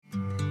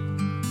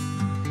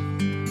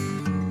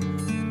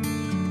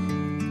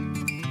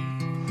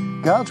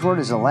God's Word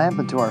is a lamp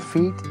unto our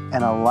feet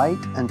and a light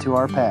unto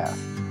our path.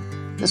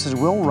 This is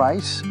Will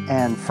Rice,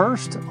 and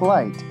First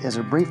Light is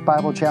a brief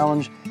Bible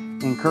challenge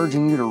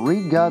encouraging you to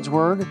read God's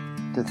Word,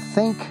 to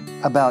think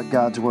about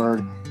God's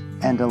Word,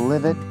 and to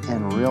live it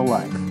in real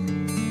life.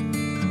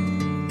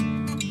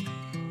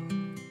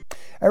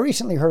 I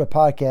recently heard a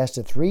podcast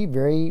of three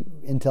very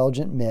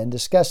intelligent men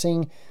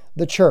discussing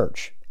the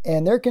church,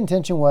 and their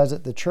contention was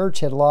that the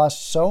church had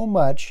lost so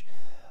much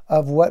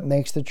of what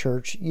makes the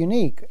church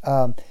unique.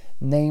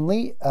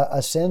 Namely, a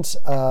sense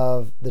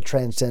of the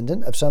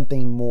transcendent, of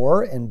something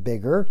more and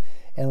bigger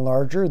and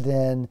larger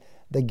than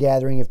the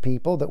gathering of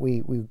people that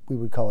we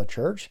would call a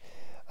church.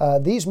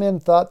 These men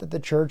thought that the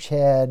church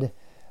had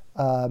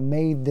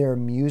made their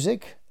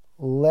music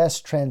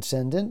less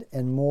transcendent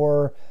and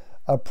more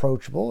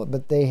approachable,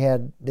 but they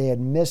had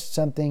missed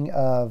something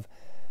of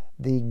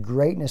the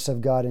greatness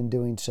of God in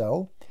doing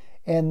so,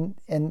 and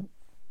a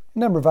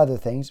number of other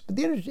things. But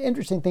the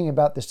interesting thing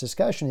about this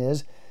discussion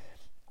is,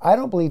 I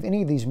don't believe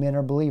any of these men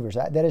are believers.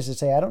 That is to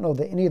say, I don't know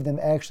that any of them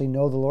actually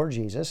know the Lord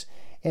Jesus.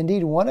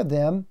 Indeed, one of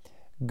them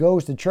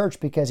goes to church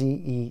because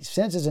he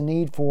senses a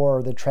need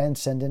for the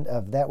transcendent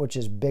of that which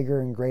is bigger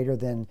and greater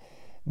than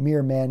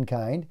mere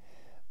mankind.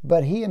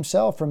 But he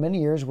himself, for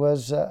many years,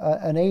 was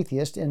an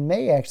atheist and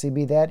may actually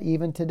be that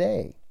even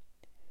today.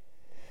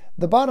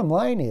 The bottom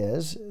line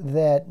is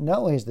that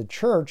not only has the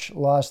church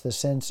lost the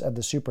sense of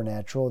the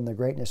supernatural and the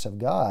greatness of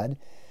God,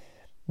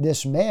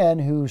 this man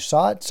who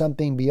sought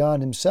something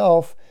beyond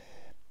himself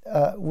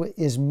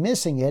is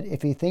missing it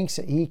if he thinks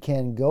that he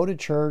can go to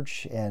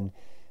church and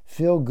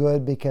feel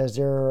good because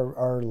there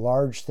are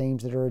large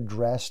themes that are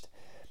addressed,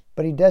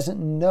 but he doesn't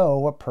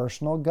know a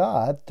personal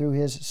God through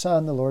his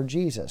Son, the Lord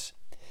Jesus.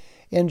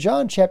 In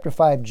John chapter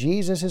 5,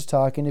 Jesus is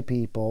talking to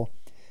people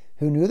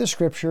who knew the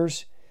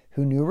Scriptures,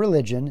 who knew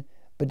religion,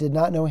 but did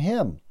not know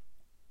Him.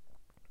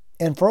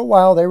 And for a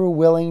while they were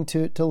willing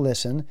to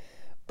listen,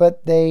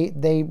 but they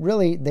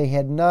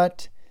had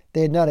not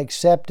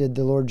accepted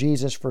the Lord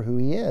Jesus for who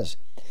He is.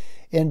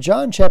 In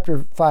John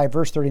chapter 5,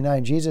 verse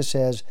 39, Jesus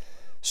says,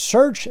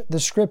 "Search the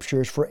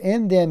Scriptures, for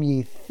in them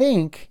ye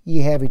think ye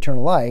have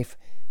eternal life,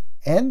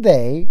 and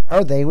they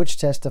are they which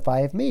testify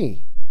of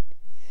me."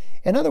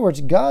 In other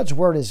words, God's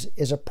Word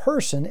is a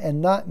person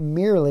and not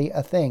merely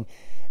a thing.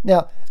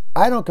 Now,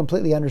 I don't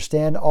completely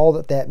understand all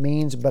that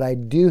means, but I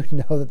do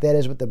know that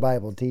is what the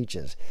Bible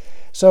teaches.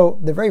 So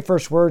the very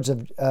first words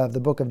of the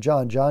book of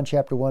John, John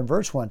chapter 1,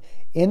 verse 1,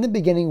 "In the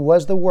beginning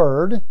was the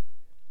Word,"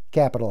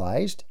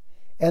 capitalized,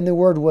 "and the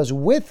Word was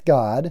with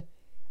God,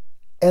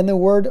 and the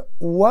Word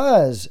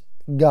was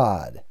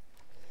God."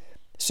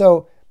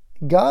 So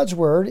God's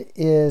Word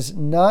is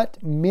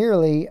not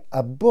merely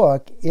a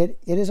book, it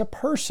is a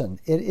person.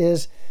 It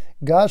is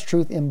God's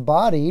truth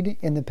embodied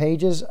in the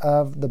pages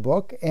of the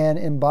book and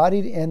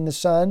embodied in the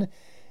Son,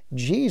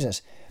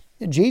 Jesus.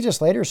 Jesus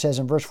later says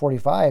in verse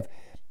 45,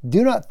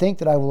 "Do not think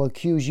that I will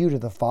accuse you to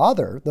the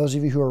Father," those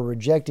of you who are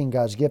rejecting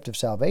God's gift of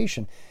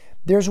salvation.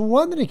 "There's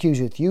one that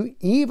accuseth you,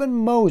 even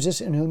Moses,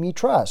 in whom ye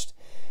trust."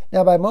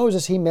 Now, by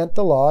Moses, he meant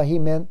the law. He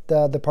meant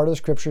the part of the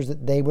Scriptures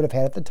that they would have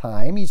had at the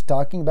time. He's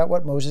talking about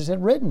what Moses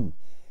had written.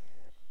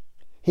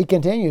 He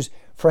continues,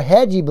 "For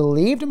had ye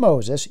believed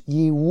Moses,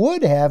 ye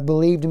would have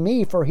believed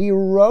me, for he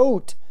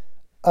wrote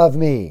of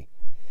me.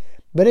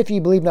 But if ye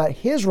believe not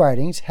his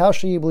writings, how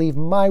shall ye believe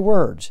my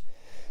words?"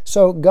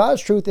 So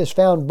God's truth is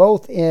found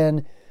both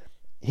in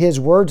His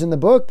words in the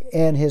book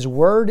and His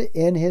Word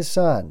in His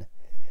Son.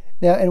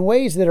 Now, in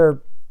ways that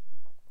are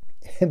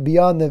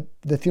beyond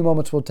the few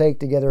moments we'll take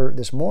together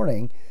this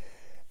morning,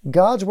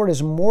 God's Word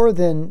is more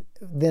than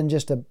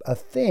just a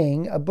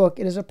thing, a book.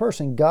 It is a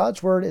person.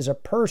 God's Word is a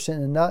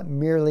person and not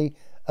merely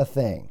a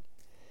thing.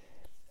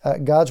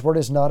 God's Word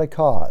is not a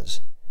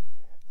cause.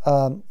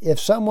 If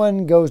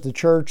someone goes to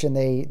church and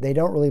they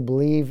don't really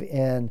believe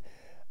in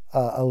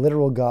a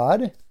literal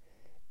God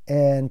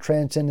and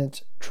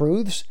transcendent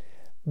truths,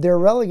 they're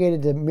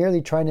relegated to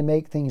merely trying to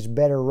make things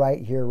better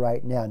right here,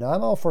 right now. Now,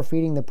 I'm all for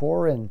feeding the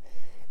poor and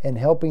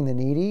helping the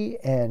needy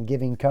and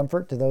giving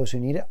comfort to those who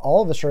need it.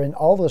 All of us are in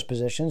all those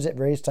positions at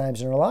various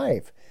times in our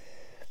life.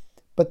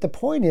 But the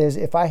point is,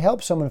 if I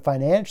help someone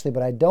financially,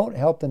 but I don't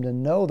help them to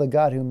know the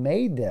God who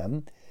made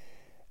them,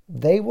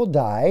 they will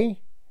die,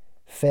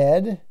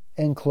 fed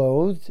and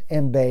clothed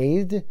and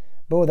bathed,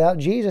 but without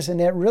Jesus. And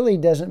that really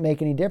doesn't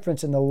make any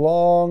difference in the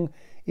long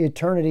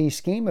eternity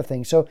scheme of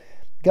things. So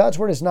God's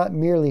Word is not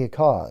merely a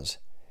cause.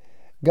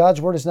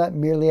 God's Word is not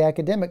merely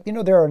academic. You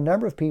know, there are a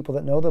number of people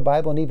that know the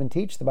Bible and even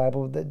teach the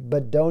Bible,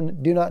 but do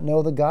not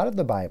know the God of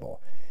the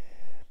Bible.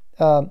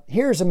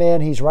 Here's a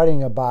man, he's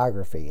writing a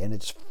biography, and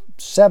it's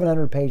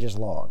 700 pages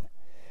long.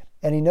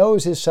 And he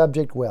knows his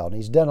subject well, and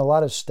he's done a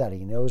lot of study.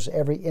 He knows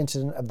every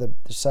incident of the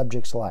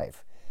subject's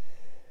life.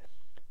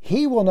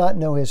 He will not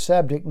know his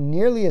subject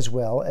nearly as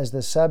well as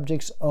the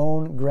subject's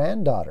own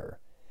granddaughter.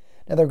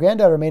 Now, the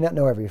granddaughter may not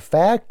know every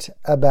fact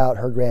about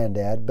her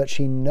granddad, but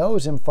she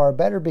knows him far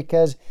better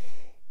because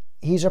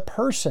he's a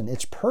person.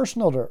 It's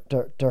personal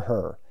to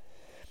her.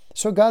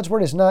 So God's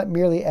Word is not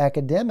merely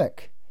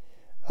academic.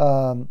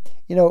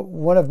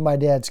 One of my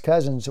dad's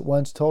cousins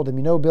once told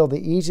him, Bill,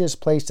 the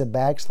easiest place to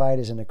backslide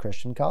is in a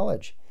Christian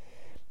college.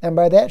 And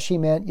by that she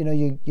meant,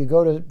 you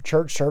go to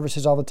church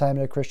services all the time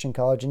at a Christian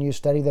college, and you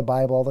study the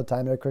Bible all the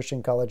time at a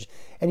Christian college,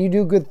 and you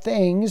do good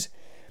things.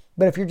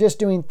 But if you're just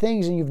doing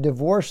things and you've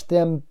divorced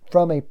them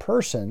from a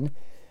person,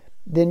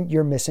 then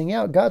you're missing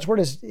out. God's Word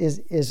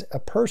is a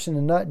person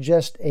and not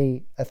just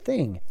a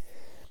thing.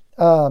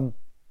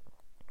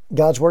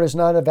 God's Word is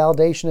not a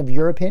validation of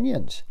your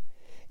opinions.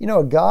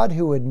 A God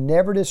who would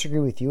never disagree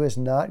with you is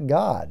not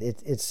God.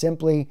 It's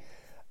simply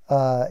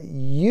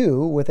you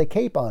with a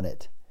cape on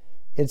it.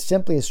 It's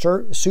simply a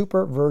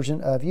super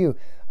version of you.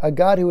 A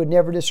God who would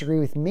never disagree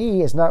with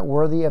me is not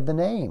worthy of the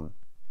name.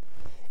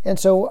 And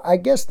so I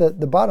guess the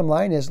bottom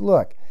line is,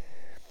 look,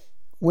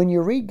 when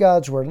you read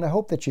God's Word, and I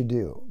hope that you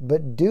do,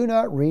 but do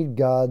not read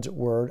God's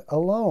Word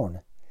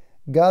alone.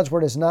 God's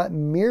Word is not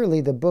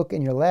merely the book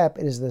in your lap.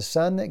 It is the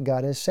Son that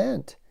God has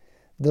sent,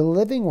 the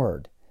living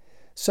Word.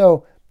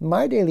 So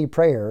my daily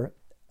prayer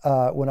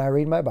when I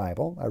read my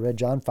Bible, I read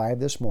John 5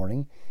 this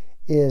morning,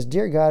 is,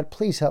 Dear God,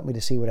 please help me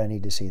to see what I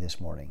need to see this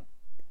morning.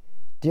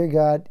 Dear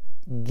God,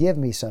 give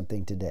me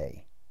something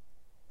today.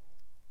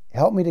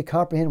 Help me to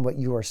comprehend what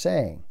you are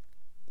saying.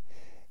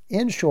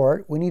 In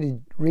short, we need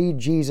to read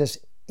Jesus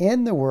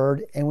in the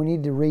Word, and we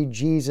need to read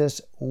Jesus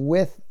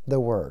with the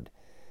Word.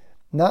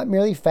 Not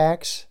merely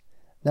facts,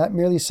 not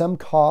merely some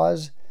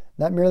cause,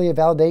 not merely a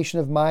validation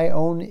of my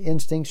own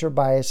instincts or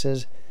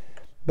biases,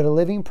 but a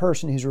living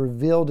person who's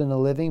revealed in a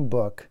living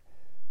book,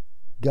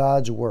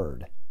 God's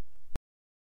Word.